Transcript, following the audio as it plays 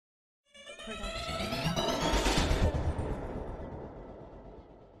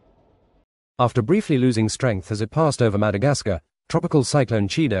After briefly losing strength as it passed over Madagascar, tropical cyclone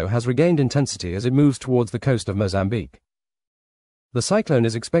Chido has regained intensity as it moves towards the coast of Mozambique. The cyclone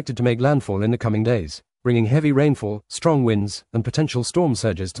is expected to make landfall in the coming days, bringing heavy rainfall, strong winds, and potential storm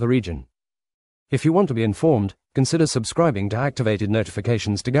surges to the region. If you want to be informed, consider subscribing to activated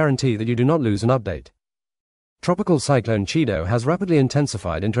notifications to guarantee that you do not lose an update. Tropical cyclone Chido has rapidly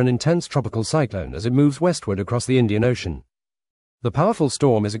intensified into an intense tropical cyclone as it moves westward across the Indian Ocean. The powerful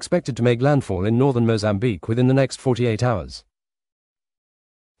storm is expected to make landfall in northern Mozambique within the next 48 hours.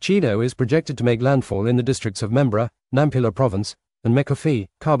 Chido is projected to make landfall in the districts of Membra, Nampula Province, and Mekofi,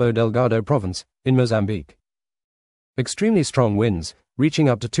 Cabo Delgado Province, in Mozambique. Extremely strong winds, reaching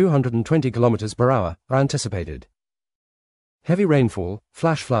up to 220 km per hour, are anticipated. Heavy rainfall,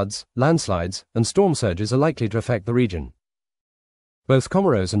 flash floods, landslides, and storm surges are likely to affect the region. Both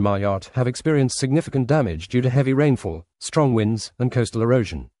Comoros and Mayotte have experienced significant damage due to heavy rainfall, strong winds, and coastal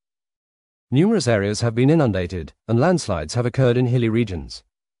erosion. Numerous areas have been inundated, and landslides have occurred in hilly regions.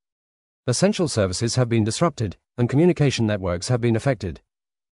 Essential services have been disrupted, and communication networks have been affected.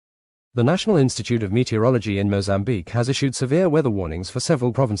 The National Institute of Meteorology in Mozambique has issued severe weather warnings for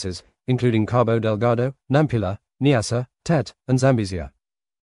several provinces, including Cabo Delgado, Nampula, Niassa, Tete, and Zambezia.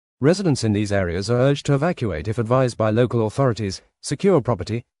 Residents in these areas are urged to evacuate if advised by local authorities, secure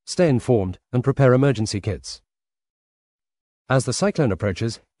property, stay informed, and prepare emergency kits. As the cyclone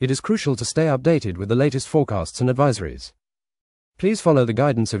approaches, it is crucial to stay updated with the latest forecasts and advisories. Please follow the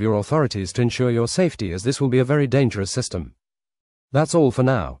guidance of your authorities to ensure your safety, as this will be a very dangerous system. That's all for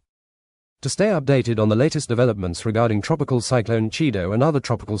now. To stay updated on the latest developments regarding Tropical Cyclone Chido and other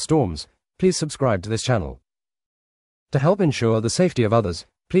tropical storms, please subscribe to this channel. To help ensure the safety of others,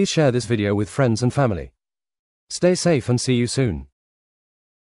 please share this video with friends and family. Stay safe and see you soon.